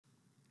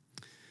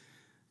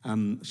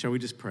Shall we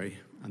just pray,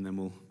 and then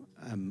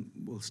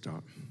we'll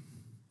start.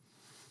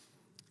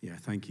 Yeah,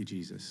 thank you,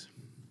 Jesus.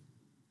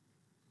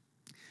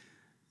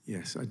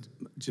 Yes, I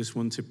just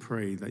want to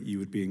pray that you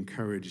would be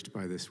encouraged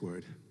by this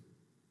word.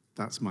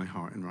 That's my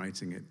heart in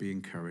writing it, be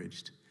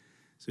encouraged.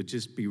 So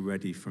just be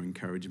ready for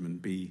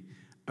encouragement. Be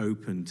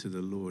open to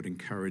the Lord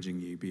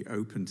encouraging you. Be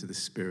open to the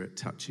Spirit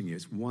touching you.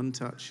 It's one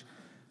touch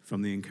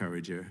from the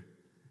encourager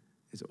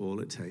is all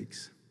it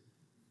takes.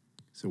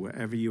 So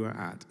wherever you are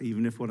at,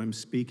 even if what I'm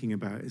speaking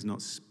about is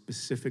not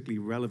specifically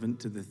relevant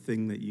to the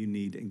thing that you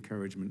need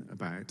encouragement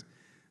about,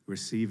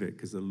 receive it,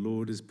 because the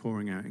Lord is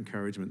pouring out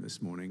encouragement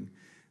this morning.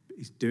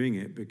 He's doing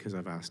it because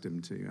I've asked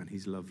him to, and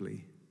he's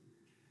lovely.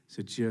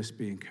 So just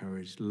be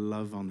encouraged.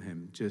 Love on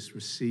him. Just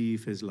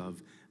receive his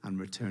love and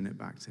return it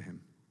back to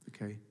him.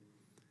 Okay?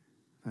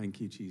 Thank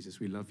you, Jesus.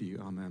 We love you.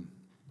 Amen.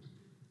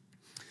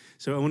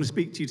 So I want to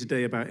speak to you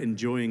today about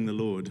enjoying the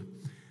Lord.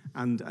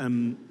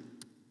 And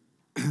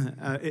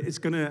it's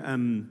going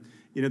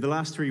to, the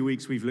last 3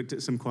 weeks we've looked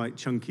at some quite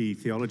chunky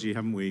theology,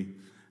 haven't we?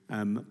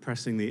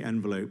 Pressing the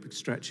envelope,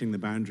 stretching the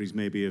boundaries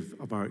maybe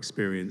of our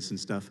experience and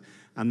stuff.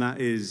 And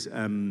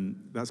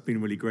that's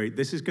been really great.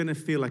 This is going to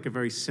feel like a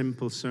very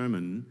simple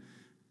sermon,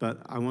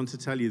 but I want to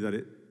tell you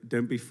that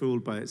don't be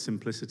fooled by its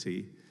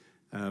simplicity.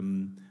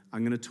 I'm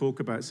going to talk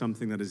about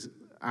something that is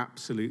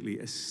absolutely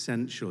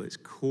essential. It's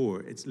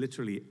core. It's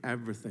literally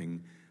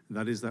everything.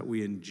 That is that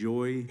we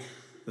enjoy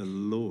the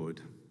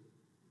Lord.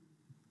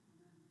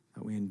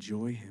 That we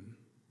enjoy him.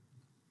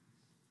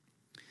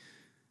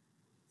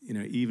 You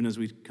know, even as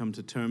we come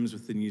to terms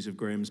with the news of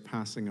Graham's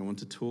passing, I want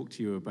to talk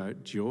to you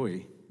about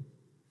joy.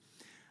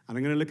 And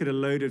I'm going to look at a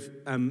load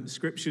of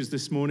scriptures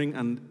this morning,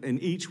 and in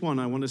each one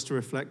I want us to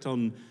reflect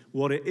on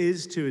what it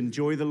is to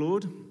enjoy the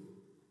Lord,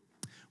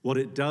 what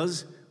it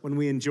does when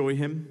we enjoy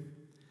him,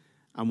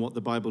 and what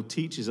the Bible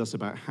teaches us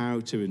about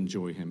how to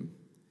enjoy him.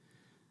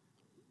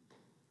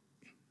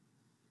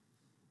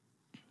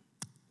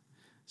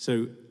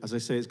 So, as I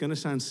say, it's going to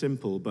sound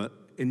simple, but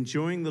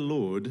enjoying the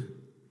Lord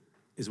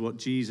is what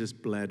Jesus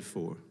bled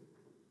for.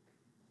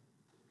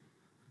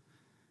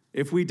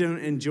 If we don't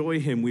enjoy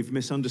him, we've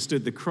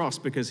misunderstood the cross,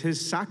 because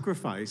his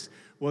sacrifice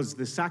was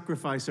the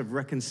sacrifice of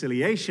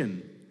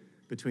reconciliation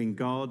between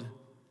God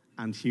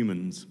and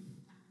humans,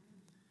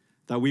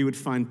 that we would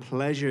find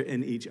pleasure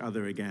in each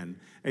other again.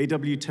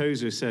 A.W.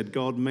 Tozer said,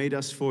 God made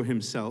us for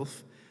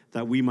himself,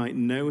 that we might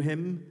know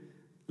him,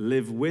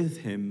 live with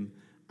him,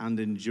 and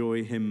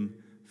enjoy him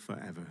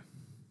forever.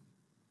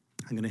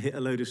 I'm going to hit a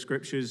load of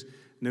scriptures.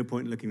 No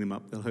point in looking them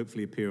up. They'll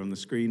hopefully appear on the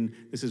screen.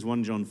 This is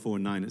 1 John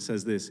 4:9. It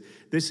says this: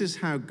 This is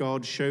how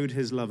God showed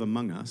his love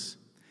among us.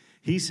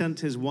 He sent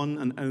his one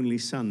and only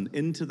Son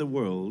into the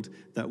world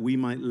that we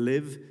might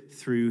live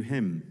through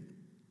him.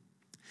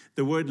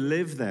 The word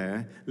live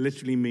there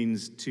literally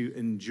means to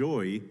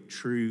enjoy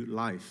true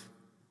life.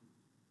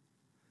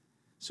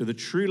 So the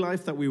true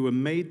life that we were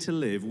made to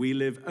live, we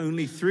live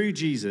only through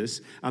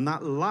Jesus, and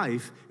that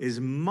life is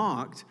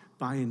marked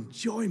by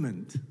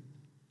enjoyment.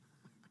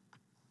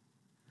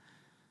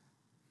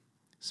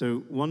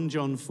 So 1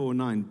 John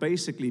 4:9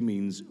 basically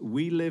means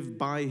we live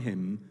by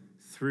him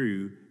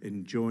through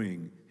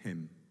enjoying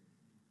him.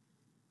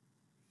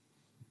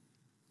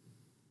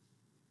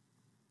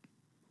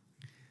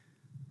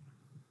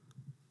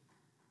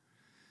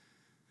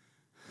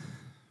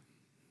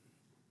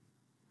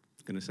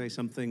 I'm going to say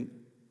something,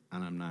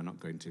 and I'm now not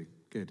going to.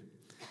 Good.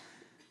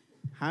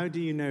 How do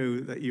you know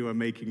that you are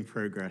making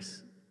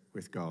progress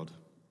with God?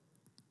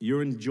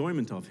 Your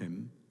enjoyment of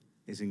him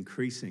is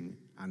increasing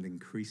and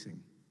increasing.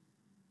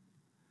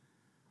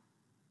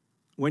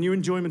 When your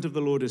enjoyment of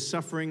the Lord is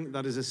suffering,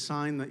 that is a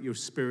sign that your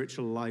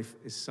spiritual life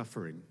is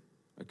suffering,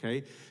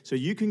 okay? So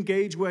you can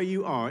gauge where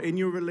you are in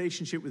your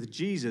relationship with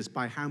Jesus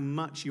by how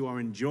much you are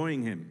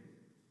enjoying him.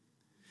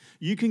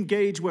 You can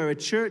gauge where a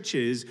church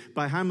is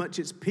by how much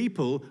its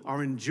people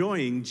are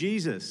enjoying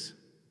Jesus.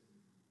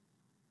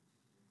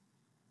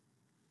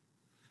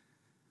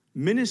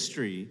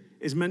 Ministry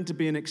is meant to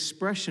be an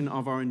expression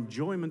of our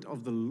enjoyment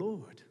of the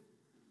Lord.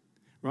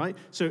 Right?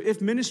 So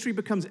if ministry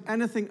becomes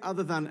anything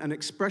other than an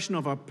expression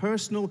of our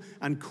personal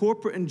and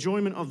corporate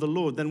enjoyment of the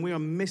Lord, then we are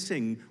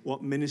missing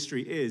what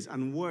ministry is.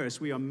 And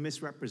worse, we are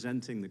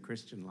misrepresenting the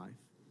Christian life.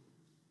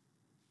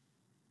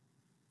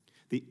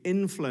 The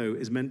inflow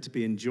is meant to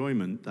be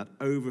enjoyment that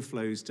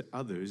overflows to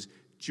others.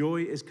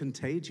 Joy is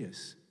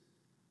contagious.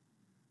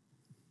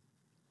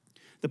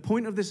 The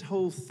point of this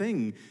whole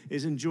thing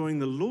is enjoying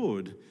the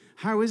Lord.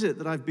 How is it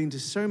that I've been to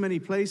so many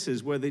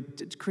places where the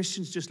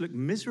Christians just look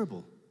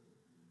miserable?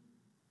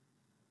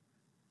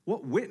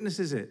 What witness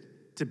is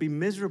it to be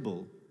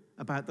miserable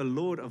about the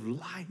Lord of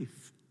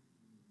life?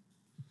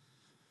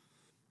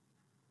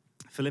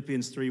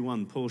 Philippians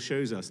 3:1, Paul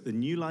shows us the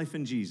new life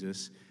in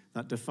Jesus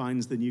that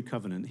defines the new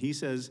covenant. He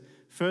says,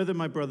 "Further,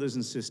 my brothers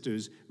and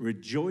sisters,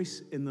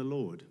 rejoice in the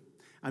Lord."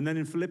 And then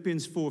in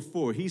Philippians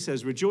 4:4, he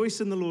says,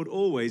 "Rejoice in the Lord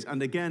always,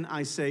 and again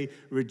I say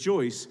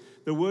rejoice."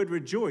 The word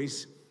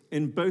rejoice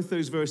in both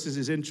those verses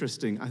is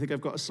interesting. I think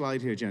I've got a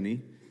slide here,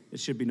 Jenny.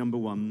 It should be number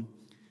 1.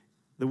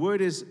 The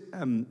word is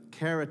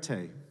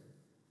karate.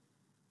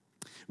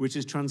 which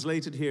is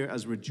translated here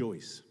as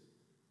rejoice.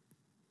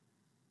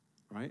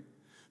 Right?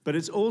 But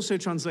it's also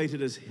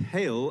translated as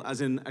hail,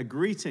 as in a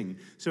greeting.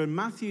 So in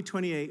Matthew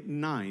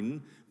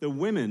 28:9, the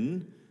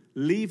women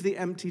leave the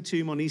empty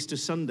tomb on Easter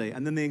Sunday,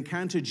 and then they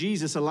encounter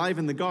Jesus alive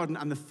in the garden,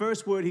 and the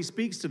first word he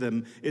speaks to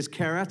them is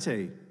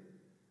kerate,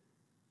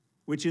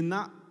 which in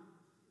that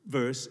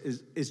verse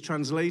is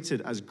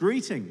translated as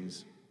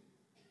greetings.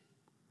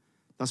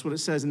 That's what it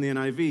says in the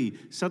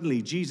NIV.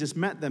 Suddenly, Jesus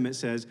met them, it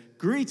says,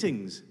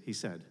 greetings, he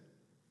said.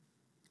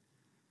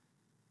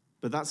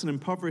 But that's an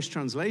impoverished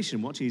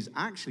translation. What he's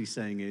actually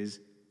saying is,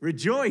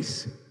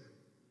 rejoice.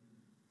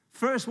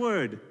 First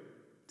word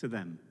to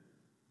them.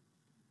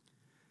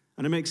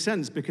 And it makes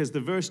sense because the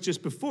verse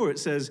just before it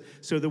says,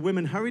 so the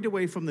women hurried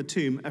away from the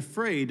tomb,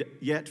 afraid,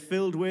 yet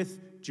filled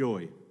with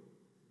joy.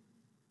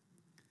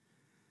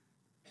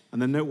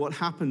 And then note what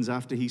happens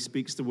after he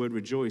speaks the word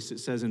rejoice. It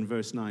says in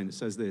verse 9, it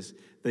says this,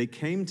 they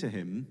came to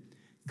him,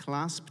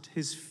 clasped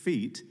his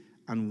feet,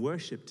 and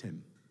worshipped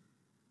him.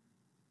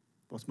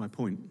 What's my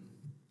point?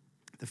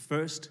 The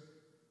first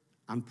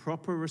and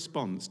proper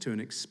response to an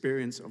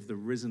experience of the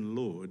risen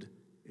Lord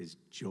is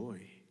joy.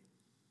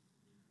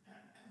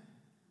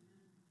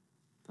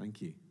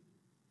 Thank you.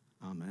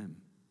 Amen.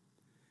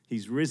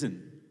 He's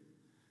risen.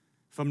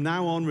 From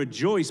now on,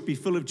 rejoice, be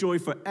full of joy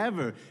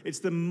forever. It's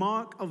the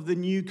mark of the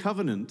new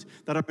covenant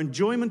that our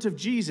enjoyment of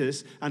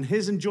Jesus and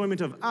his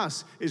enjoyment of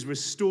us is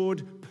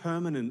restored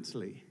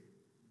permanently.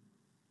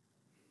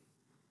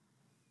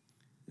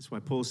 That's why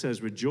Paul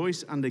says,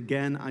 rejoice, and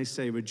again I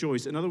say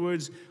rejoice. In other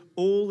words,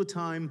 all the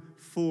time,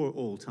 for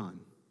all time.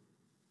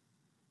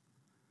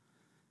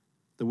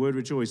 The word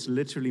rejoice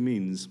literally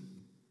means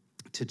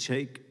to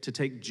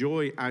take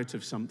joy out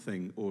of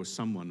something or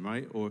someone,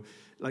 right? Or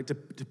like to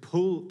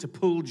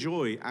pull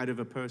joy out of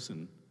a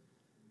person.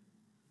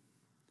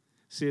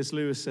 C.S.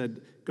 Lewis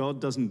said,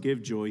 God doesn't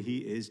give joy, he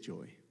is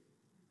joy.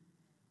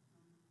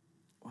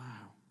 Wow.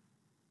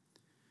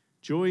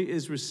 Joy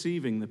is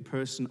receiving the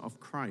person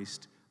of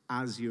Christ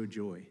as your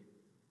joy.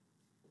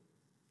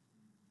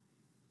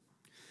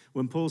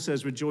 When Paul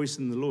says rejoice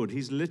in the Lord,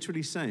 he's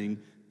literally saying,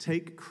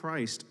 take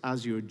Christ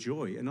as your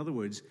joy. In other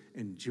words,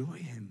 enjoy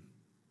him.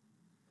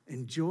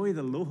 Enjoy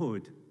the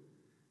Lord.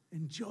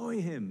 Enjoy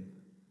him.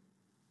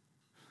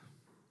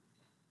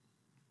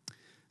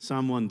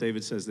 Psalm 1,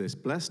 David says this,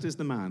 blessed is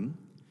the man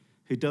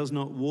who does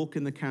not walk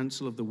in the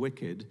counsel of the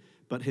wicked,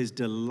 but his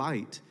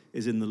delight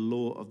is in the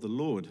law of the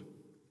Lord.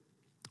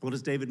 What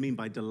does David mean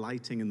by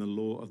delighting in the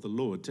law of the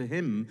Lord? To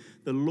him,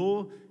 the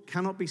law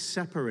cannot be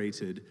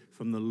separated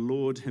from the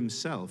Lord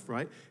himself,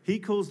 right? He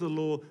calls the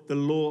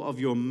law of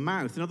your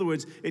mouth. In other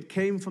words, it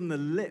came from the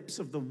lips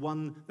of the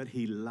one that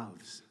he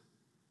loves.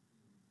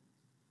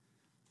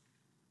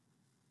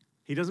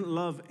 He doesn't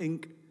love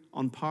ink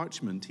on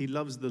parchment. He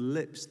loves the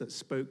lips that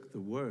spoke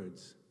the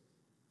words.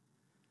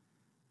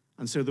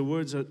 And so the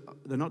words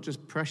they're not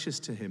just precious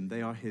to him,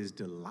 they are his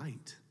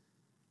delight.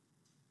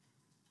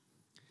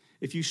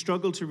 If you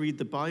struggle to read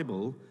the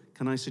Bible,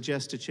 can I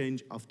suggest a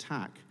change of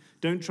tack?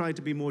 Don't try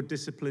to be more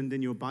disciplined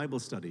in your Bible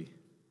study.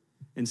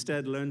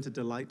 Instead, learn to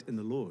delight in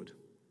the Lord.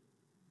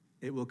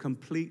 It will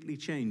completely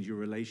change your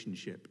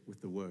relationship with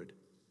the Word.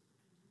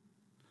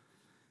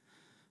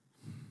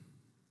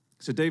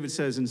 So David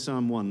says in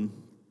Psalm 1,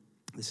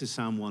 this is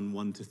Psalm 1,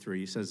 1-3,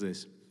 he says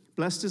this,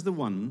 blessed is the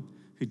one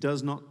who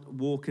does not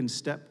walk in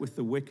step with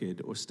the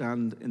wicked or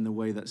stand in the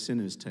way that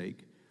sinners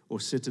take or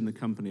sit in the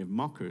company of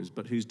mockers,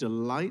 but whose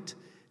delight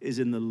is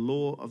in the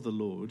law of the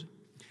Lord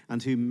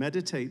and who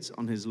meditates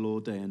on his law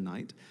day and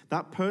night.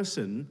 That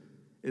person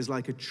is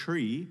like a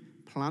tree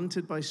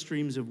planted by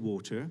streams of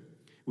water,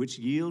 which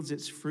yields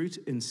its fruit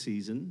in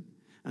season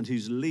and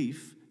whose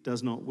leaf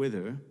does not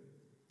wither.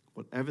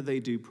 Whatever they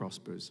do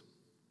prospers.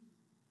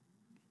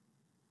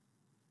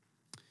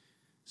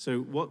 So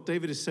what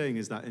David is saying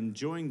is that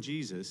enjoying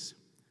Jesus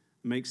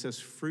makes us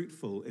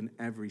fruitful in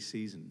every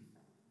season.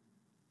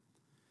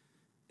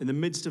 In the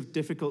midst of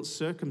difficult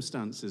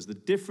circumstances, the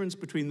difference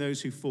between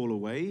those who fall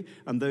away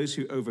and those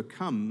who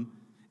overcome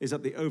is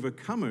that the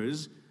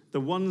overcomers, the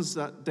ones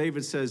that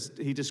David says,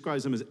 he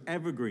describes them as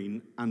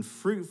evergreen and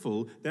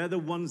fruitful, they're the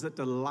ones that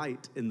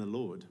delight in the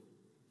Lord,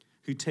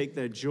 who take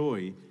their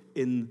joy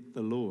in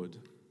the Lord.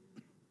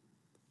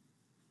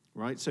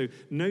 Right? So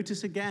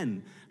notice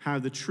again how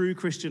the true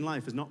Christian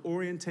life is not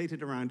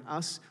orientated around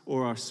us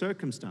or our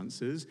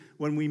circumstances.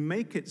 When we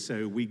make it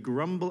so, we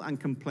grumble and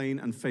complain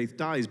and faith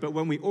dies. But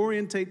when we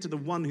orientate to the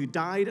one who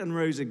died and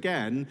rose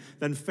again,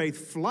 then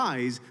faith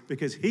flies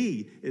because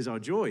he is our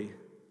joy.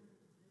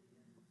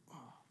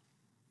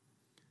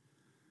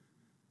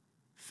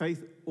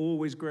 Faith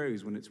always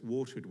grows when it's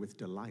watered with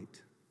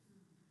delight.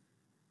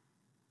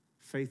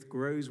 Faith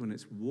grows when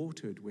it's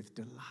watered with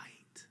delight.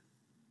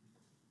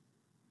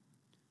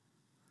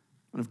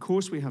 And of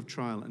course we have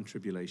trial and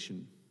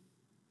tribulation.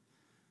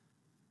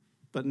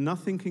 But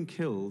nothing can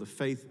kill the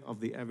faith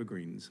of the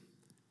evergreens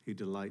who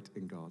delight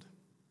in God.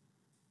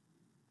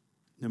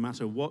 No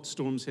matter what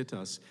storms hit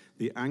us,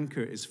 the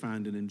anchor is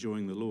found in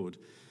enjoying the Lord.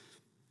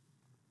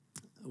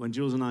 When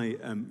Jules and I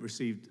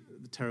received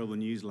the terrible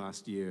news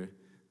last year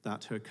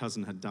that her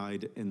cousin had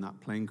died in that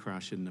plane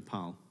crash in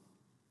Nepal.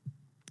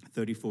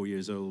 34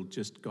 years old,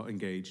 just got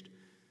engaged.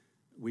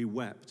 We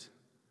wept.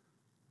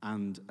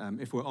 And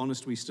if we're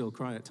honest, we still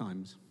cry at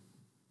times.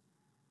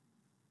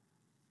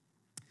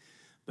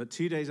 But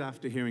 2 days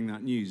after hearing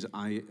that news,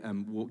 I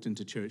walked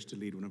into church to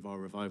lead one of our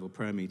revival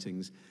prayer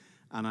meetings.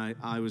 And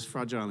I was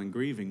fragile and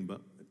grieving,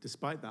 but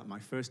despite that, my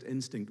first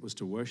instinct was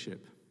to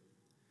worship.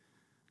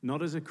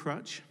 Not as a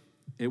crutch.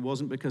 It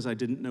wasn't because I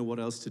didn't know what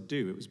else to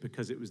do. It was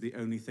because it was the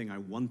only thing I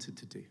wanted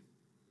to do.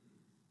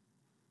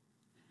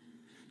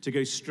 To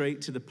go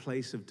straight to the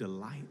place of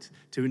delight,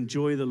 to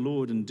enjoy the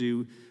Lord and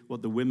do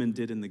what the women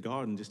did in the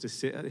garden, just to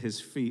sit at his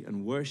feet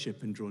and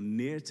worship and draw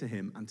near to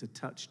him and to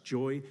touch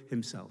joy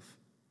himself.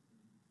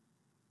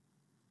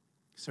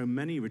 So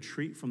many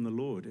retreat from the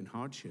Lord in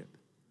hardship,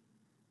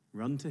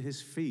 run to his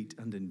feet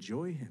and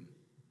enjoy him.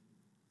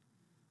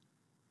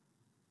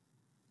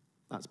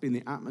 That's been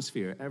the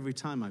atmosphere every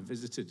time I've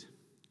visited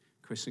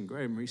Chris and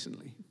Graham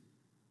recently.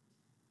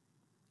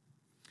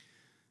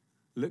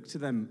 Look to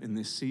them in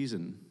this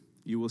season.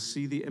 You will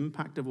see the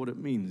impact of what it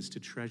means to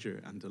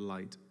treasure and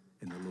delight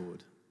in the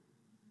Lord.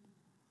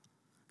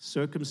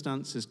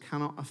 Circumstances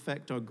cannot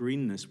affect our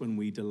greenness when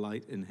we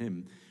delight in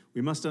him.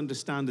 We must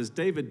understand, as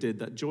David did,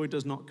 that joy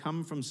does not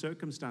come from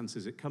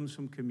circumstances. It comes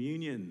from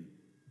communion.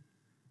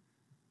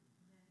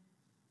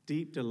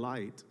 Deep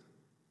delight.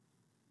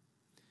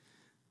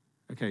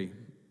 Okay,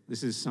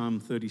 this is Psalm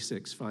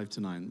 36,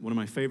 5-9. One of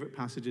my favorite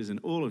passages in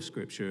all of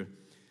Scripture.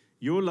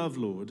 Your love,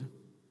 Lord,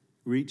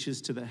 reaches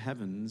to the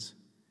heavens,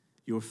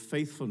 your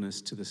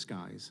faithfulness to the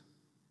skies.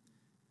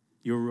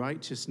 Your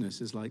righteousness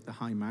is like the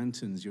high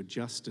mountains, your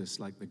justice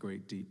like the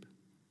great deep.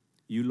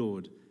 You,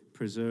 Lord,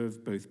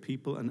 preserve both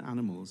people and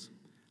animals.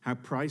 How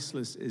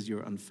priceless is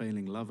your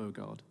unfailing love, O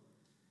God.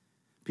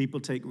 People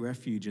take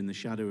refuge in the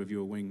shadow of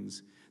your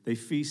wings. They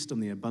feast on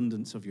the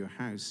abundance of your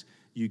house.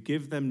 You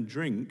give them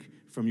drink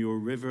from your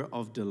river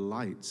of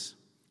delights.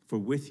 For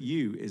with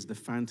you is the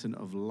fountain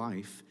of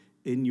life.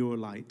 In your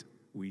light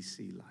we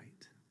see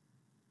light.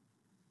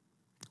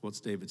 What's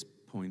David's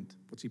point?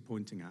 What's he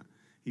pointing at?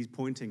 He's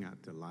pointing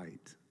at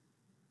delight.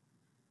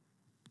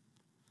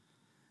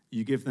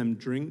 You give them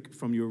drink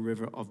from your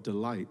river of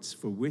delights,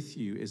 for with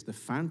you is the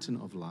fountain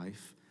of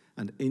life,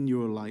 and in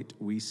your light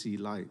we see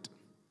light.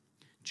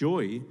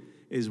 Joy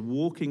is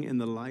walking in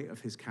the light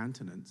of his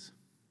countenance.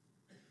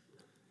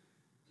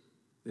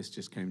 This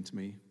just came to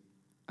me.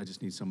 I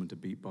just need someone to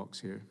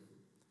beatbox here.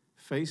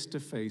 Face to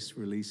face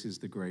releases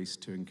the grace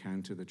to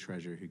encounter the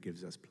treasure who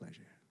gives us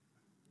pleasure.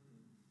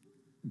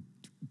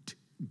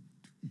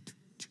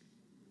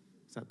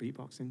 Is that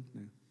beatboxing?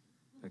 No.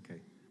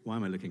 Okay. Why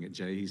am I looking at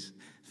Jay? He's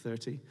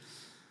 30.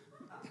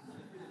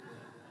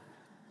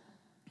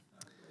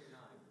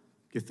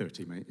 You're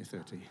 30, mate. You're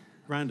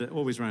 30.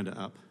 Always round it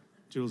up.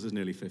 Jules is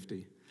nearly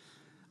 50.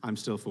 I'm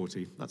still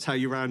 40. That's how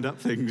you round up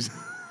things.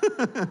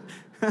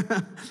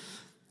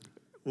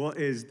 What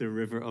is the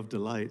river of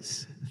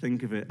delights?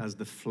 Think of it as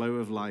the flow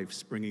of life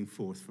springing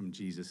forth from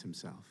Jesus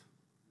himself.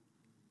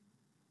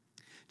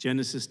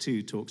 Genesis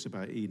 2 talks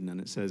about Eden, and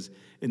it says,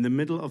 in the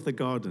middle of the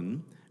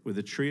garden were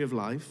the tree of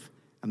life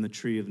and the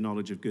tree of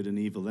knowledge of good and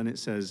evil. Then it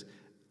says,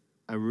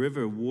 a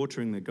river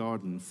watering the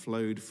garden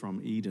flowed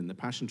from Eden. The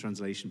Passion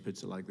Translation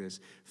puts it like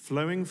this: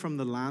 flowing from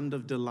the land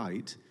of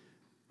delight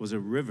was a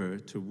river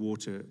to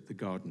water the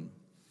garden.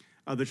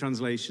 Other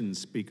translations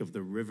speak of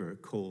the river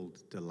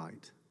called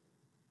delight.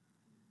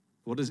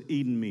 What does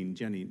Eden mean?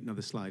 Jenny,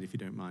 another slide if you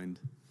don't mind.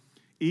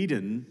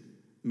 Eden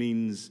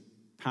means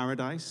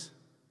paradise,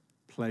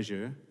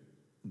 pleasure,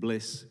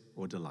 bliss,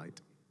 or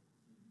delight.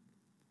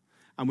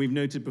 And we've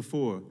noted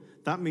before,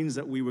 that means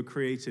that we were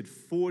created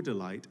for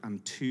delight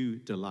and to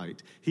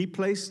delight. He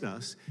placed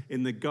us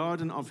in the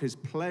garden of his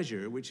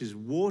pleasure, which is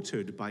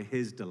watered by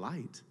his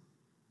delight.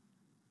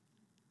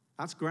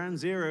 That's ground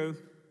zero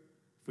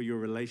for your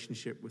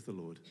relationship with the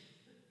Lord.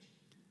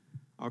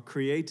 Our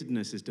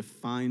createdness is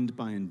defined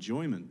by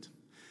enjoyment.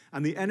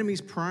 And the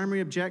enemy's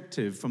primary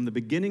objective from the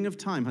beginning of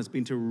time has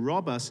been to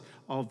rob us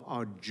of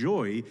our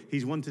joy.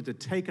 He's wanted to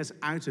take us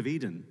out of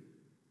Eden,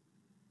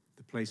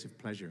 the place of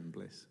pleasure and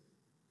bliss.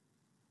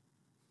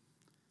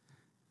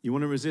 You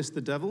want to resist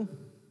the devil?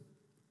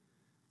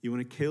 You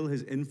want to kill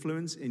his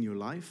influence in your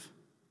life?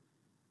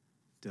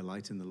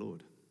 Delight in the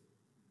Lord.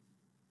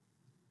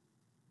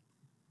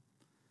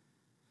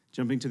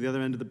 Jumping to the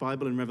other end of the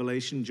Bible in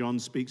Revelation, John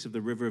speaks of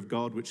the river of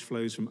God which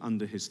flows from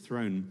under his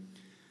throne.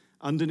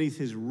 Underneath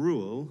his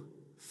rule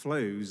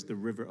flows the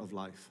river of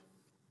life.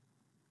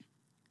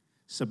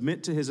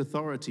 Submit to his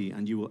authority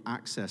and you will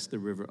access the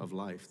river of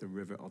life, the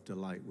river of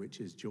delight,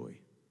 which is joy.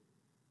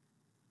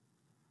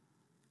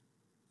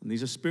 And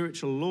these are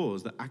spiritual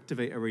laws that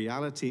activate a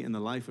reality in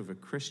the life of a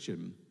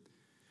Christian.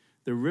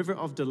 The river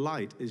of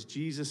delight is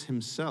Jesus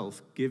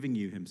himself giving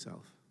you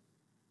himself.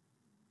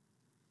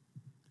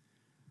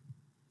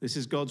 This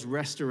is God's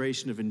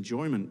restoration of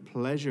enjoyment,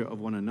 pleasure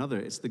of one another.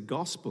 It's the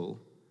gospel.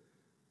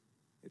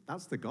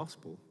 That's the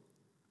gospel.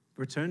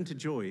 Return to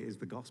joy is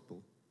the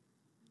gospel.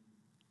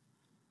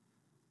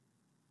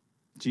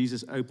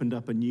 Jesus opened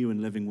up a new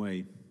and living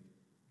way.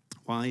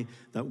 Why?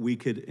 That we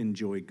could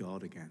enjoy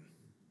God again.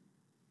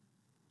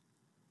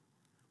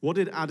 What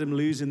did Adam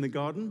lose in the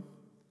garden?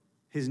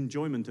 His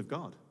enjoyment of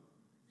God.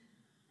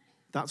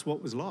 That's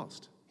what was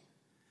lost.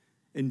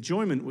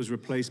 Enjoyment was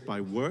replaced by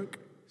work,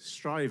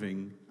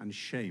 striving, and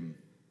shame.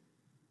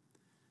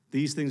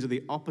 These things are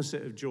the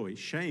opposite of joy.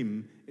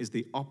 Shame is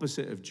the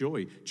opposite of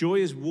joy. Joy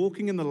is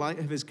walking in the light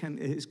of his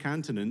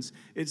countenance.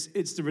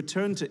 It's the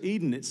return to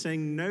Eden. It's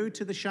saying no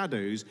to the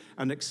shadows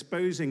and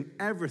exposing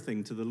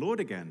everything to the Lord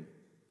again.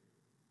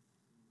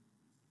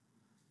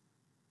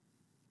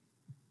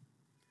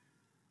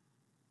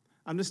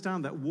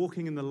 Understand that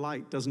walking in the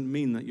light doesn't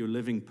mean that you're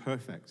living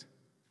perfect.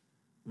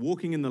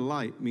 Walking in the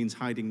light means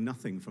hiding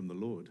nothing from the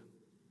Lord.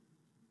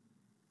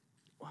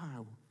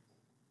 Wow.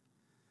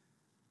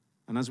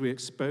 And as we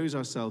expose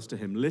ourselves to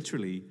him,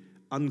 literally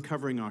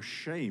uncovering our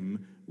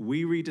shame,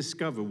 we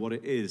rediscover what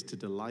it is to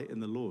delight in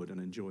the Lord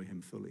and enjoy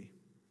him fully.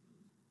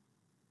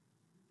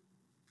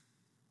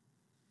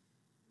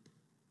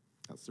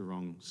 That's the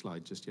wrong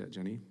slide just yet,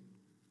 Jenny.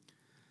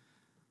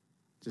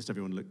 Just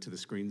everyone look to the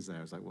screens there.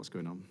 I was like, what's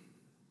going on?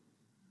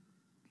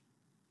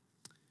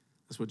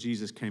 That's what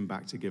Jesus came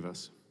back to give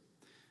us.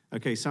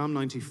 Okay, Psalm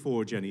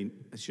 94, Jenny,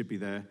 it should be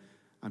there.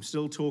 I'm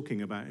still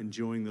talking about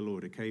enjoying the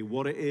Lord, okay?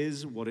 What it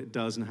is, what it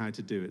does, and how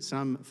to do it.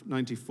 Psalm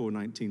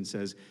 94:19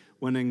 says,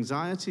 "When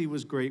anxiety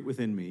was great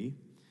within me,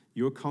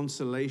 your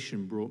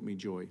consolation brought me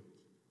joy."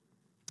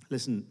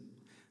 Listen,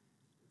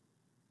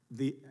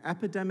 the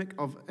epidemic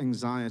of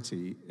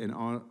anxiety in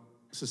our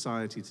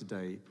society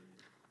today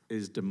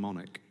is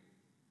demonic.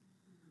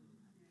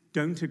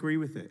 Don't agree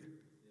with it.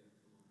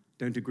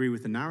 Don't agree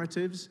with the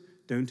narratives.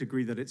 Don't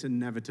agree that it's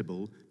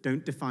inevitable.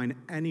 Don't define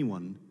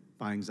anyone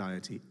by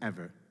anxiety,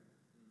 ever.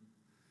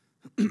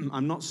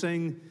 I'm not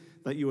saying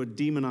that you are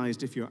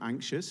demonized if you're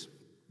anxious,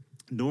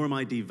 nor am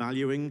I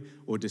devaluing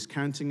or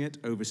discounting it,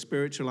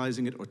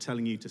 over-spiritualizing it, or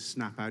telling you to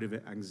snap out of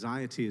it.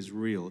 Anxiety is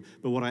real.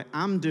 But what I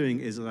am doing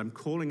is that I'm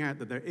calling out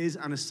that there is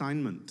an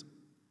assignment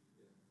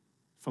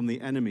from the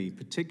enemy,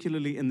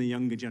 particularly in the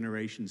younger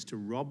generations, to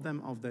rob them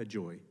of their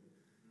joy.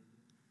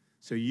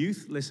 So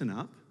youth, listen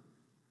up.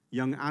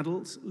 Young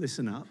adults,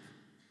 listen up.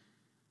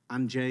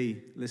 And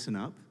Jay, listen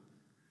up,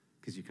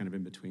 because you're kind of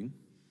in between.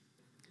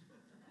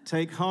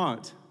 Take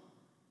heart.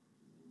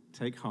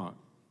 Take heart.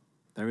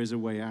 There is a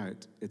way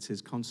out. It's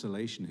his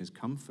consolation, his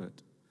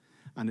comfort.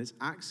 And it's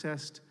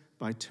accessed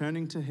by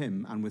turning to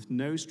him and with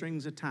no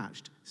strings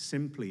attached,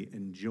 simply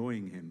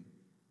enjoying him.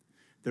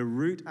 The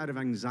root out of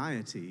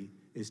anxiety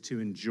is to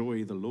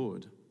enjoy the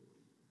Lord.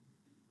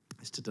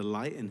 It's to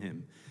delight in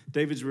him.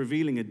 David's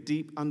revealing a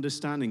deep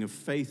understanding of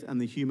faith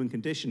and the human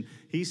condition.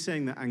 He's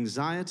saying that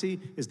anxiety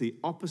is the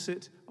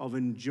opposite of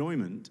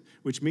enjoyment,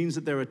 which means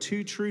that there are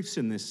two truths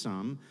in this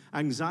psalm.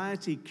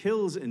 Anxiety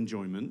kills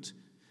enjoyment,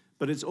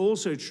 but it's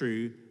also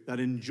true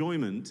that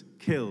enjoyment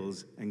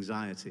kills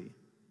anxiety.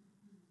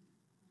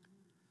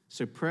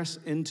 So press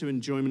into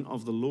enjoyment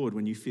of the Lord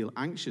when you feel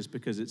anxious,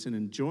 because it's in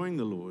enjoying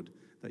the Lord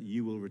that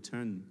you will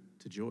return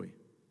to joy.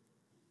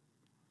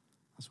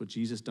 That's what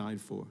Jesus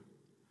died for.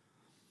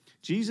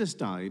 Jesus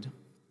died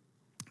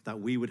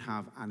that we would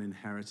have an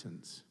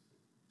inheritance,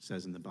 it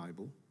says in the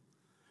Bible.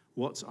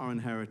 What's our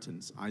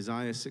inheritance?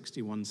 Isaiah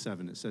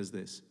 61:7, it says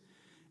this: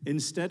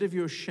 "Instead of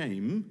your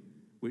shame,"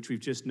 which we've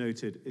just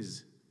noted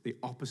is the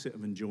opposite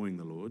of enjoying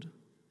the Lord,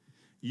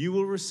 "you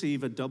will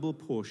receive a double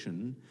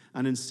portion,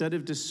 and instead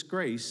of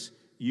disgrace,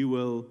 you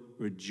will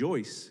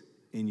rejoice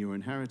in your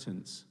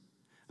inheritance.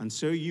 And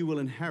so you will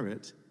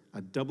inherit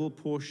a double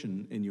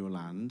portion in your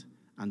land,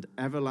 and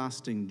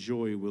everlasting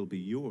joy will be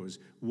yours."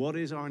 What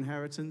is our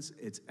inheritance?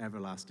 It's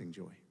everlasting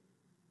joy.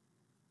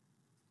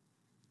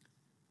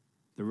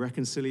 The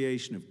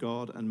reconciliation of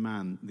God and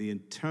man, the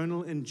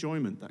eternal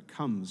enjoyment that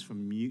comes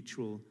from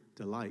mutual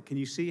delight. Can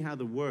you see how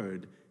the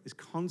word is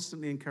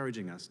constantly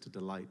encouraging us to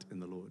delight in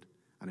the Lord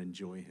and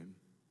enjoy him?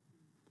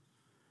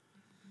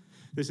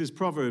 This is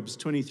Proverbs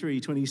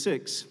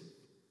 23:26.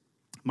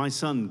 "My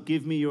son,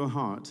 give me your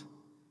heart,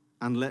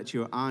 and let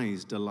your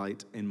eyes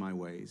delight in my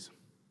ways."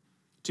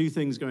 Two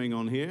things going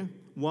on here.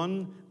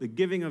 One, the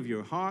giving of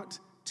your heart.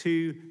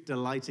 Two,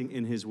 delighting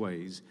in his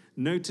ways.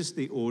 Notice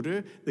the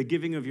order. The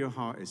giving of your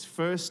heart is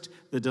first.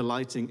 The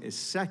delighting is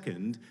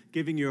second.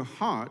 Giving your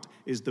heart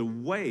is the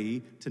way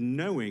to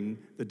knowing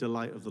the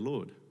delight of the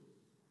Lord.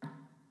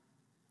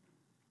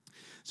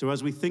 So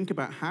as we think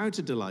about how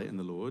to delight in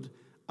the Lord,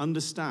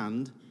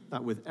 understand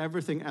that with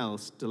everything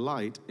else,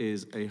 delight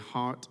is a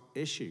heart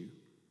issue.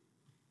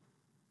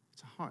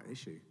 It's a heart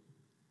issue.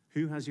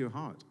 Who has your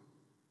heart?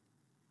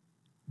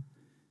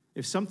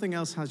 If something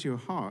else has your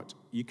heart,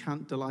 you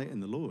can't delight in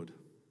the Lord.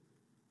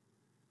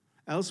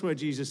 Elsewhere,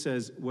 Jesus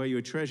says, "Where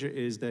your treasure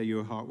is, there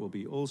your heart will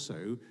be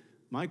also."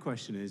 My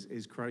question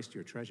is Christ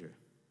your treasure?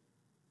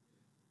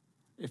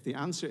 If the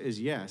answer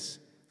is yes,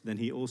 then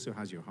he also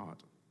has your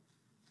heart.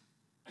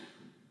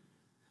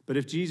 But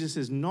if Jesus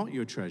is not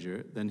your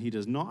treasure, then he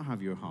does not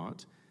have your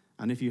heart.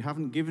 And if you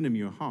haven't given him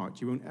your heart,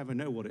 you won't ever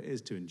know what it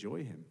is to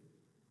enjoy him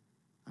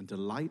and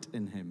delight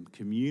in him,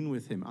 commune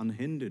with him,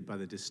 unhindered by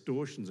the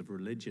distortions of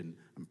religion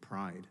and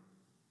pride.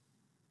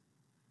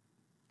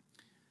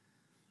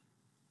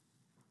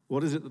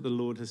 What is it that the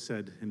Lord has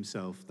said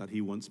himself that he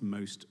wants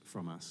most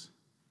from us?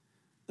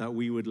 That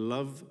we would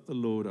love the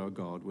Lord our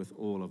God with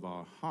all of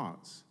our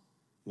hearts.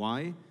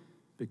 Why?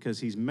 Because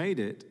he's made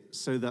it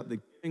so that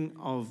the giving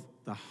of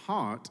the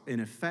heart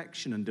in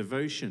affection and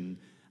devotion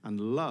and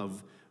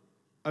love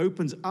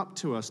opens up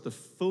to us the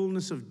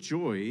fullness of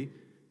joy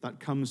that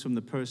comes from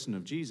the person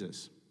of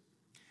Jesus.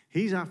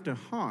 He's after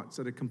hearts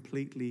that are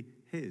completely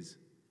his.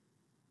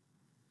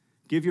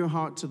 Give your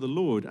heart to the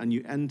Lord and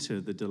you enter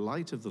the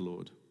delight of the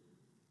Lord.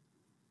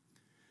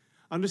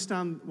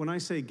 Understand, when I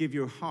say give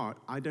your heart,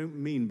 I don't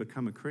mean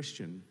become a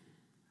Christian.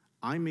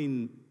 I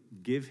mean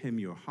give him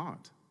your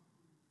heart.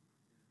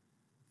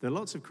 There are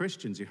lots of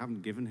Christians who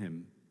haven't given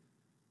him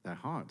their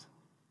heart.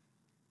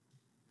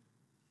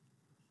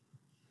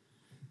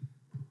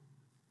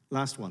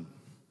 Last one.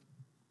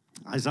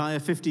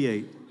 Isaiah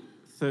 58,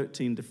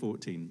 13 to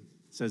 14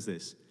 says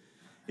this.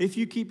 If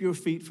you keep your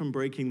feet from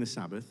breaking the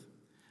Sabbath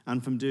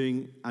and from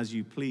doing as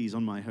you please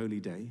on my holy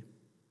day,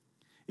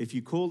 if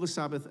you call the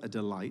Sabbath a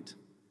delight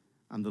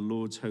and the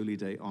Lord's holy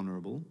day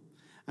honorable,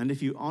 and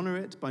if you honor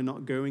it by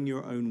not going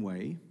your own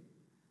way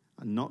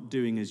and not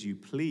doing as you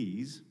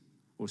please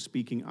or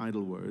speaking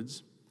idle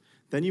words,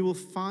 then you will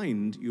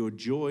find your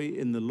joy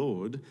in the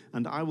Lord,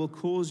 and I will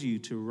cause you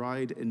to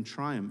ride in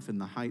triumph in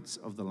the heights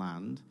of the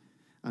land,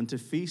 and to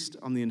feast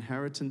on the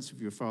inheritance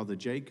of your father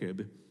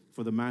Jacob,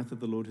 for the mouth of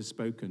the Lord has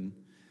spoken.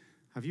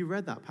 Have you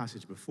read that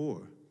passage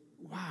before?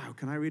 Wow,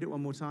 can I read it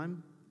one more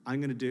time?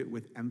 I'm going to do it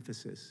with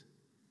emphasis.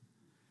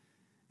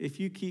 If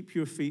you keep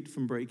your feet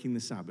from breaking the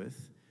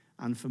Sabbath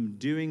and from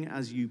doing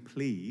as you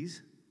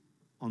please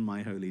on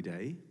my holy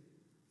day,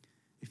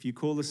 if you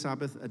call the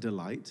Sabbath a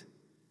delight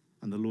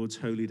and the Lord's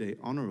holy day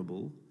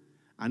honorable,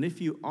 and if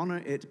you honor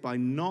it by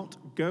not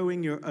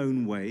going your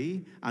own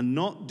way and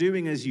not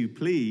doing as you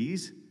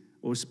please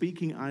or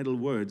speaking idle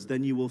words,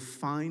 then you will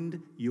find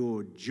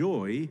your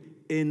joy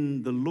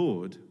in the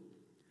Lord.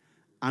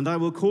 And I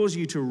will cause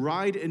you to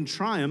ride in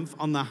triumph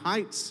on the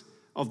heights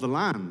of the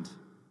land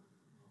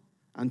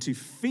and to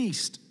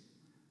feast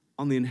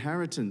on the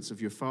inheritance of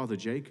your father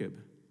Jacob.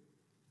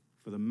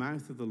 For the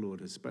mouth of the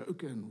Lord has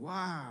spoken.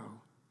 Wow.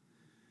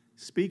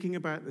 Speaking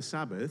about the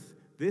Sabbath,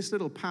 this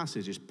little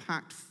passage is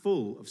packed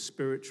full of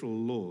spiritual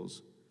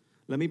laws.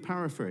 Let me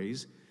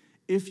paraphrase.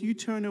 If you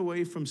turn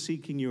away from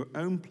seeking your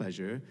own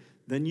pleasure,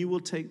 then you will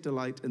take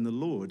delight in the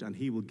Lord, and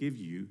he will give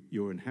you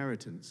your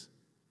inheritance,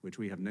 which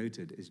we have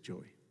noted is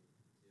joy.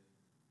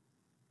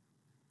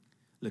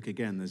 Look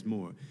again, there's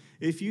more.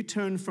 If you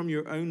turn from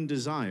your own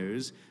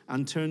desires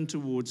and turn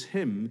towards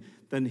him,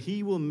 then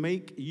he will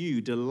make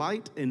you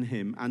delight in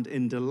him, and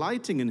in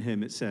delighting in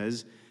him, it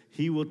says,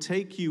 he will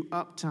take you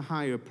up to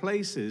higher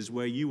places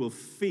where you will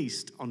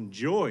feast on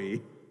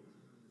joy.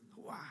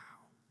 Wow.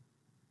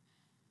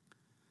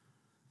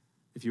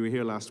 If you were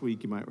here last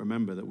week, you might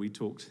remember that we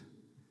talked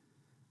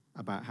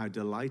about how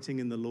delighting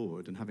in the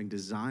Lord and having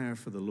desire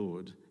for the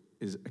Lord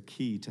is a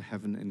key to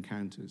heaven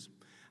encounters.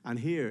 And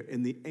here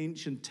in the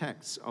ancient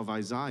texts of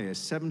Isaiah,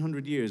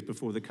 700 years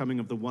before the coming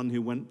of the one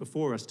who went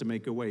before us to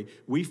make a way,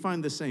 we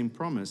find the same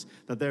promise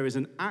that there is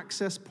an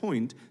access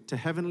point to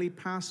heavenly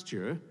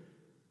pasture,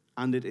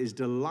 and it is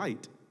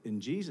delight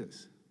in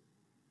Jesus.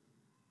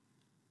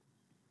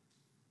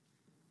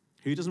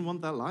 Who doesn't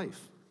want that life?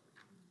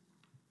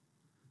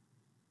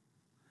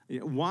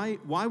 Why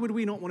would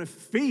we not want to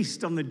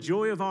feast on the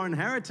joy of our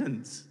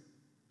inheritance?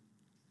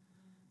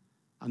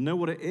 And know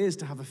what it is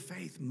to have a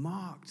faith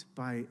marked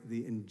by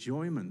the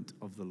enjoyment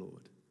of the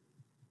Lord.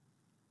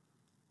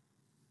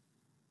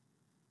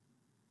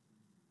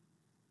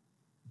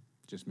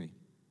 Just me.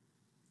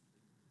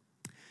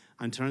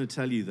 I'm trying to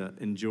tell you that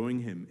enjoying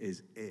him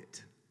is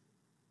it.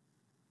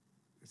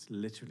 It's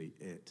literally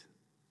it.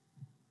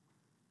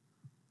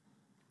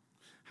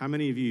 How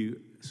many of you,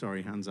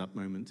 sorry, hands up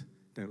moment,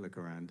 don't look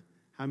around.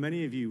 How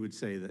many of you would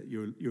say that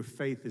your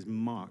faith is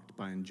marked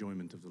by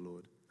enjoyment of the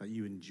Lord, that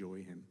you enjoy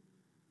him?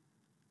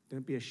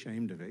 Don't be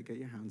ashamed of it. Get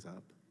your hands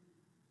up.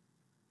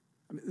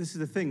 I mean, this is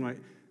the thing, right?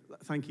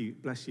 Thank you,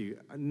 bless you.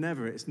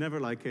 It's never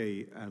like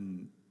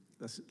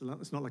it's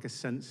not like a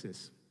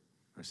census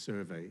or a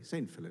survey.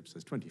 St. Philip's,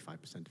 there's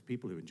 25% of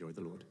people who enjoy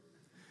the Lord.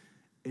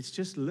 It's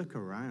just look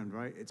around,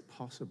 right? It's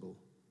possible.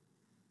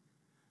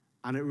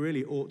 And it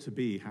really ought to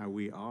be how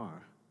we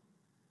are.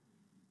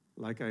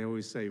 Like I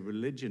always say,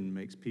 religion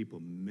makes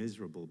people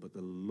miserable, but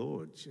the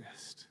Lord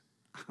just,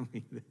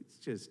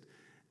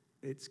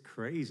 it's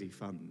crazy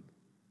fun.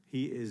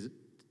 He is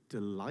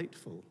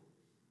delightful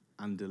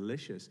and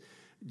delicious.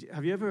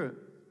 Have you ever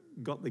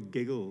got the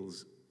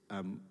giggles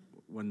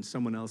when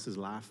someone else is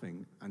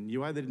laughing, and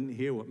you either didn't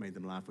hear what made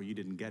them laugh or you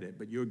didn't get it,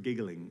 but you're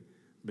giggling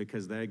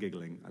because they're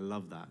giggling? I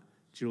love that.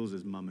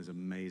 Jules' mum is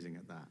amazing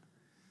at that.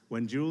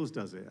 When Jules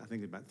does it, I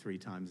think about 3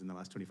 times in the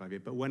last 25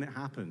 years, but when it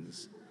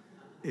happens,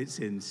 it's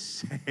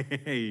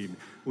insane.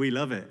 We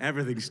love it.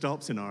 Everything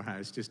stops in our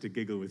house just to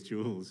giggle with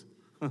Jules.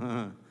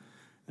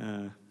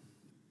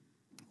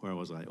 Where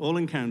was I? All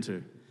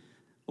encounter,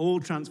 all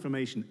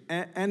transformation,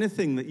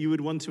 anything that you would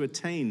want to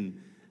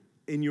attain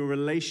in your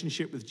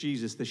relationship with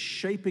Jesus, the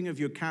shaping of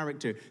your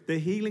character, the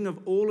healing of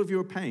all of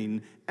your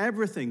pain,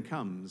 everything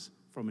comes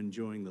from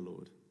enjoying the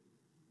Lord.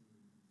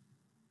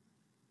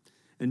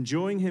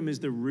 Enjoying him is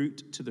the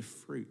root to the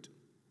fruit,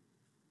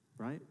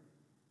 right?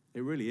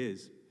 It really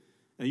is.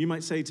 Now, you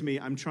might say to me,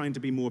 I'm trying to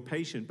be more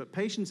patient, but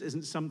patience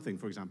isn't something,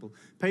 for example,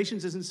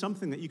 patience isn't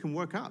something that you can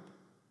work up.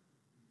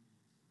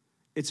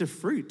 It's a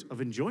fruit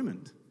of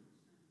enjoyment.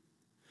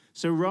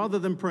 So rather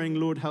than praying,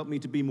 Lord, help me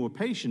to be more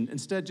patient,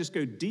 instead just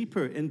go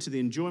deeper into the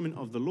enjoyment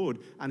of the Lord,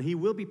 and he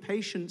will be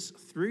patient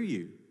through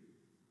you.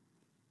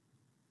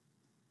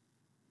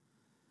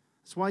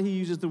 That's why he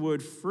uses the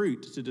word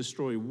fruit to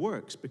destroy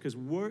works, because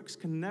works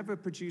can never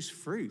produce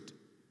fruit.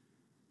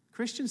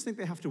 Christians think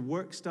they have to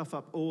work stuff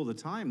up all the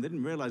time. They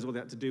didn't realize all they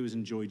had to do was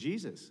enjoy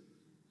Jesus.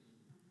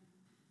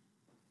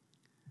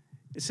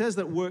 It says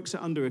that works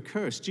are under a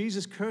curse.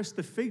 Jesus cursed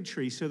the fig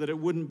tree so that it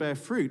wouldn't bear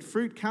fruit.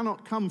 Fruit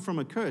cannot come from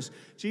a curse.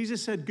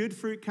 Jesus said good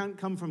fruit can't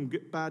come from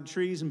bad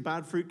trees and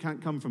bad fruit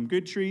can't come from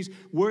good trees.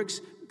 Works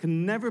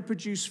can never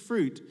produce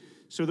fruit.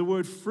 So the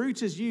word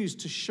fruit is used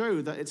to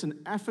show that it's an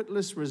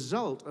effortless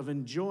result of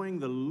enjoying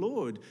the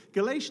Lord.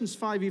 Galatians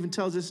 5 even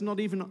tells us it's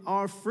not even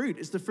our fruit,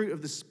 it's the fruit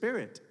of the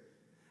Spirit.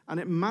 And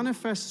it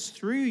manifests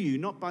through you,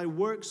 not by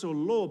works or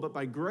law, but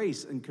by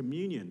grace and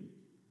communion.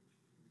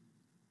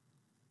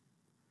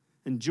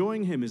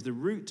 Enjoying him is the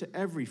root to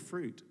every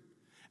fruit.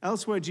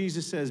 Elsewhere,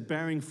 Jesus says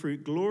bearing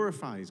fruit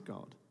glorifies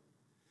God.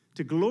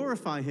 To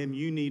glorify him,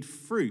 you need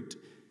fruit.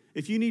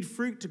 If you need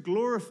fruit to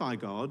glorify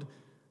God,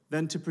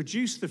 then to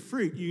produce the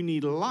fruit, you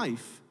need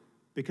life,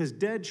 because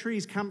dead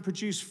trees can't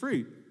produce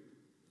fruit.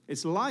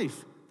 It's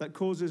life that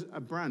causes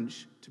a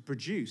branch to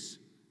produce.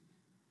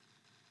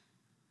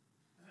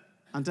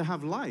 And to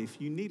have life,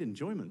 you need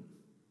enjoyment.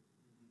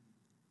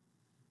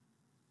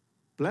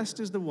 Blessed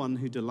is the one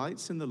who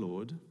delights in the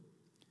Lord.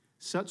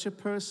 Such a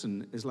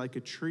person is like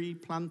a tree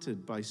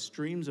planted by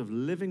streams of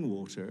living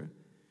water,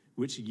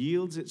 which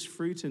yields its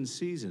fruit in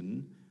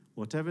season.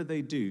 Whatever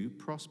they do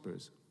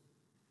prospers.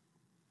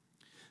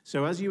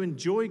 So as you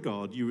enjoy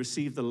God, you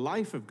receive the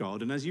life of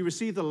God. And as you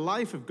receive the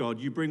life of God,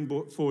 you bring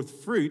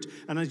forth fruit.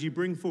 And as you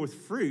bring forth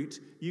fruit,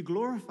 you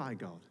glorify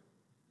God.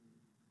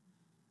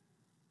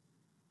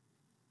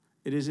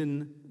 It is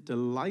in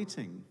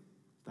delighting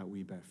that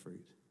we bear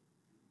fruit.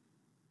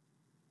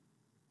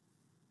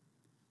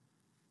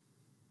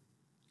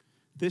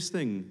 This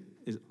thing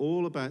is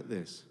all about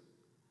this: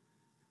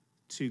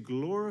 to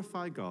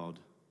glorify God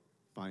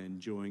by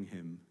enjoying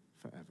him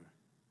forever.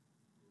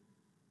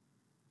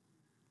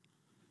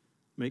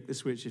 Make the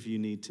switch if you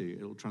need to.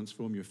 It'll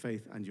transform your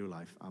faith and your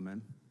life.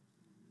 Amen.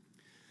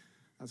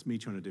 That's me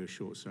trying to do a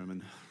short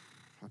sermon.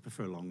 I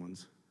prefer long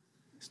ones.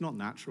 It's not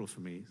natural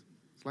for me.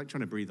 It's like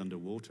trying to breathe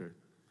underwater.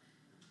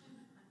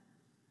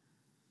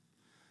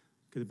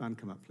 Could the band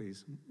come up,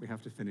 please? We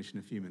have to finish in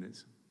a few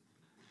minutes.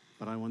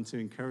 But I want to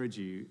encourage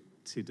you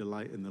to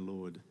delight in the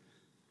Lord.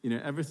 You know,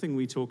 everything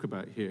we talk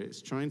about here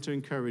is trying to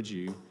encourage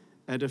you,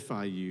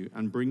 edify you,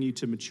 and bring you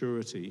to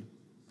maturity.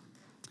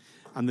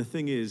 And the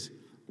thing is,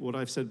 what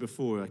I've said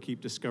before, I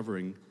keep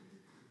discovering,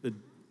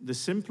 the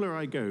simpler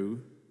I go,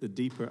 the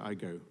deeper I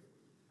go.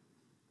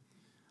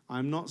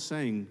 I'm not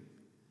saying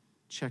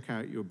check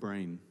out your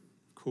brain.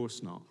 Of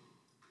course not.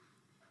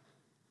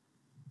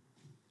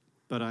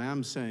 But I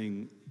am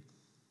saying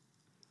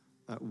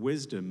that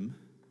wisdom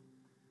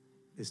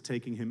is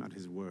taking him at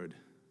his word.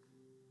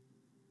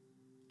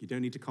 You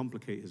don't need to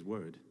complicate his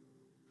word.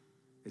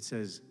 It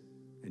says,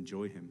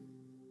 enjoy him.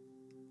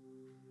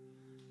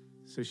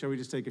 So shall we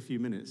just take a few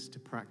minutes to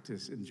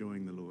practice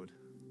enjoying the Lord?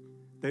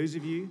 Those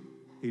of you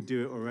who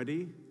do it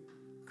already,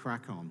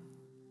 crack on.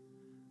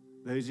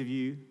 Those of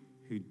you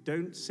who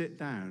don't sit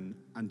down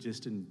and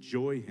just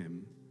enjoy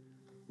him,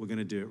 we're going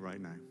to do it right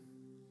now.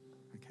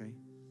 Okay?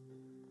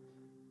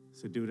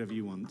 So do whatever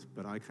you want,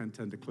 but I can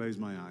tend to close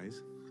my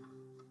eyes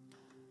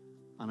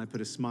and I put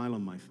a smile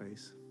on my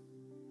face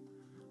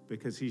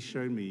because he's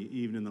shown me,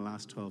 even in the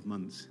last 12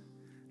 months,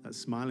 that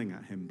smiling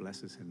at him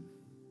blesses him.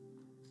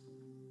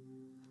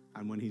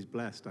 And when he's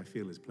blessed, I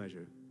feel his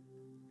pleasure,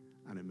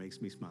 and it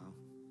makes me smile.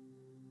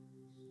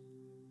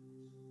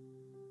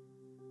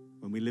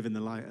 When we live in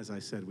the light, as I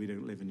said, we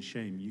don't live in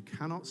shame. You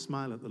cannot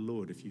smile at the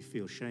Lord if you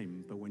feel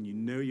shame, but when you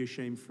know you're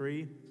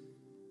shame-free,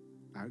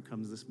 out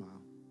comes the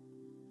smile.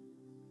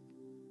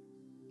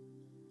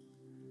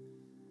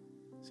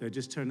 So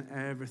just turn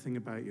everything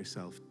about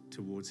yourself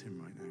towards him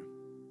right now.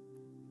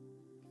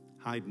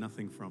 Hide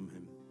nothing from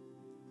him.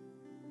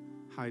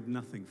 Hide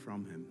nothing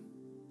from him.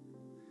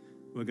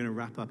 We're going to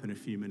wrap up in a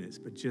few minutes,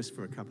 but just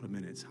for a couple of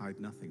minutes, hide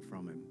nothing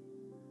from him.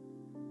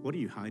 What are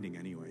you hiding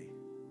anyway?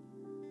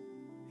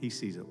 He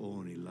sees it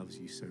all and he loves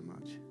you so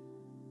much.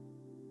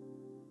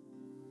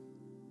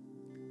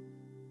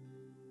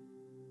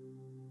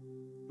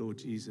 Lord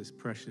Jesus,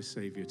 precious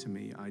Savior to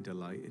me, I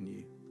delight in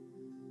you.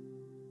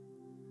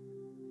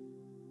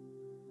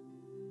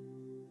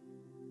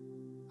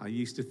 I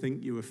used to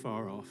think you were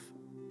far off,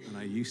 and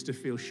I used to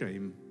feel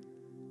shame,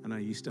 and I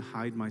used to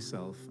hide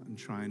myself and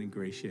try and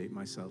ingratiate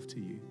myself to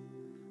you.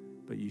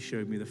 But you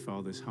showed me the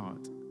Father's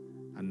heart,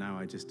 And now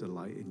I just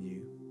delight in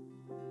you.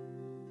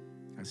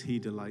 As he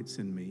delights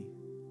in me,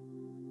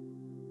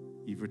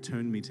 you've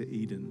returned me to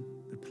Eden,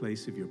 the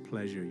place of your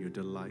pleasure, your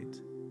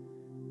delight.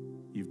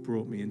 You've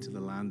brought me into the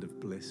land of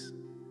bliss,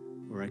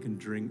 where I can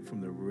drink from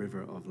the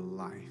river of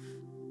life,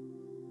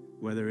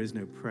 where there is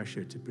no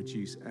pressure to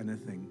produce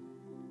anything,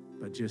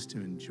 but just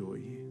to enjoy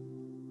you.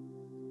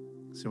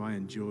 So I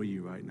enjoy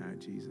you right now,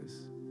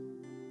 Jesus.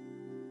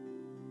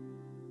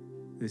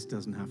 This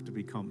doesn't have to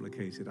be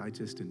complicated. I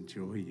just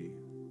enjoy you.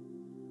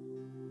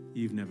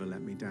 You've never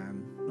let me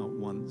down, not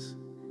once.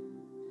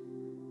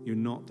 You're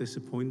not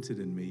disappointed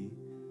in me.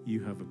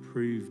 You have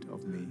approved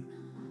of me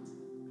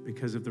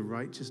because of the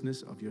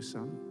righteousness of your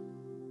Son.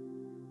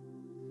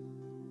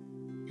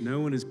 No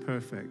one is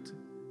perfect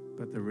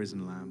but the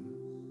risen Lamb.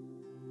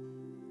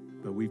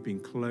 But we've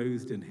been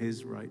clothed in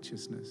his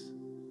righteousness.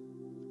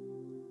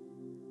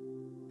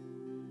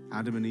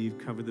 Adam and Eve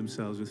covered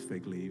themselves with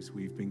fig leaves.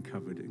 We've been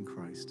covered in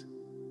Christ.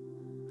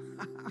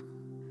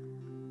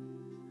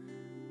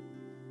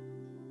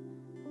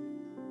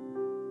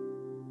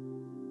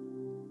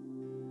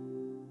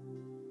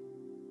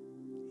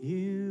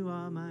 You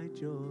are my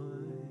joy.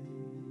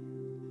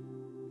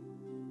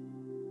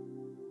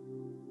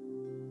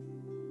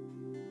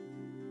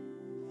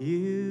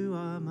 You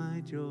are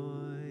my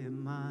joy and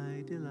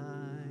my delight.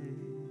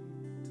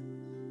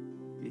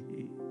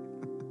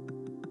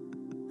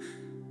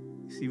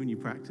 See, when you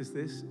practice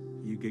this,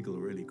 you giggle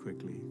really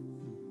quickly.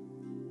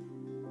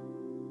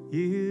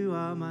 You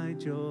are my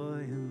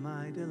joy and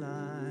my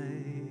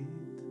delight.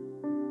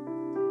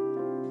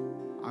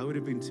 I would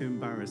have been too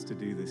embarrassed to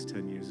do this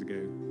 10 years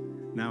ago.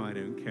 Now I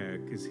don't care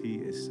because he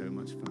is so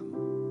much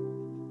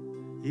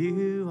fun.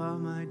 You are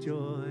my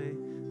joy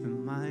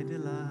and my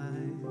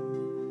delight.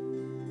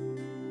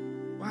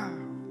 Wow.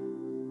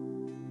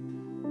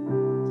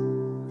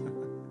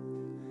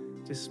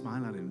 Just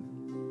smile at him.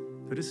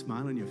 Put a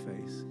smile on your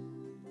face.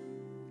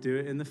 Do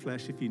it in the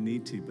flesh if you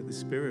need to, but the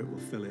Spirit will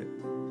fill it.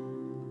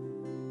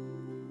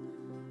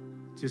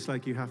 Just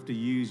like you have to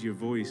use your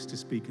voice to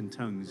speak in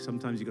tongues,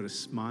 sometimes you've got to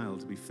smile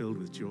to be filled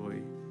with joy.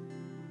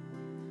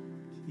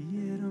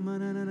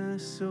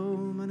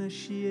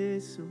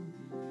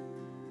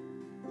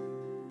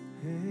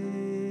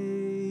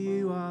 Hey,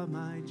 you are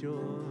my joy.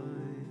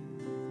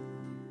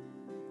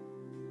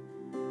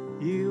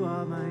 You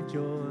are my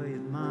joy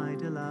and my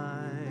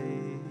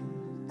delight.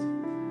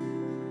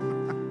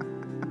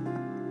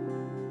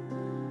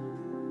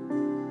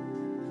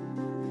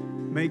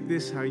 Make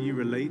this how you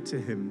relate to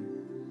him.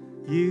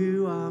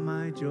 You are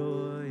my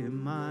joy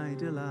and my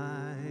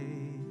delight.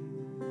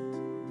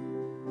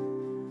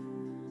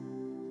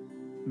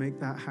 Make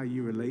that how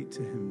you relate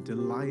to him.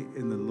 Delight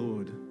in the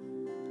Lord.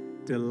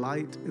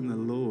 Delight in the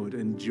Lord.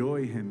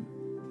 Enjoy him.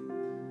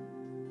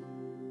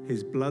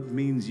 His blood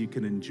means you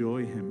can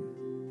enjoy him.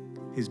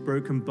 His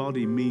broken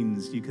body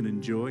means you can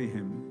enjoy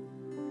him.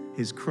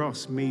 His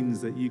cross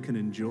means that you can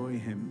enjoy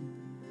him.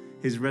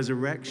 His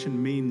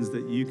resurrection means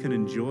that you can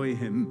enjoy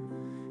him.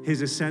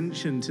 His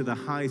ascension to the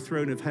high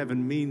throne of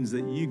heaven means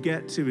that you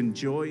get to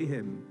enjoy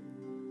him.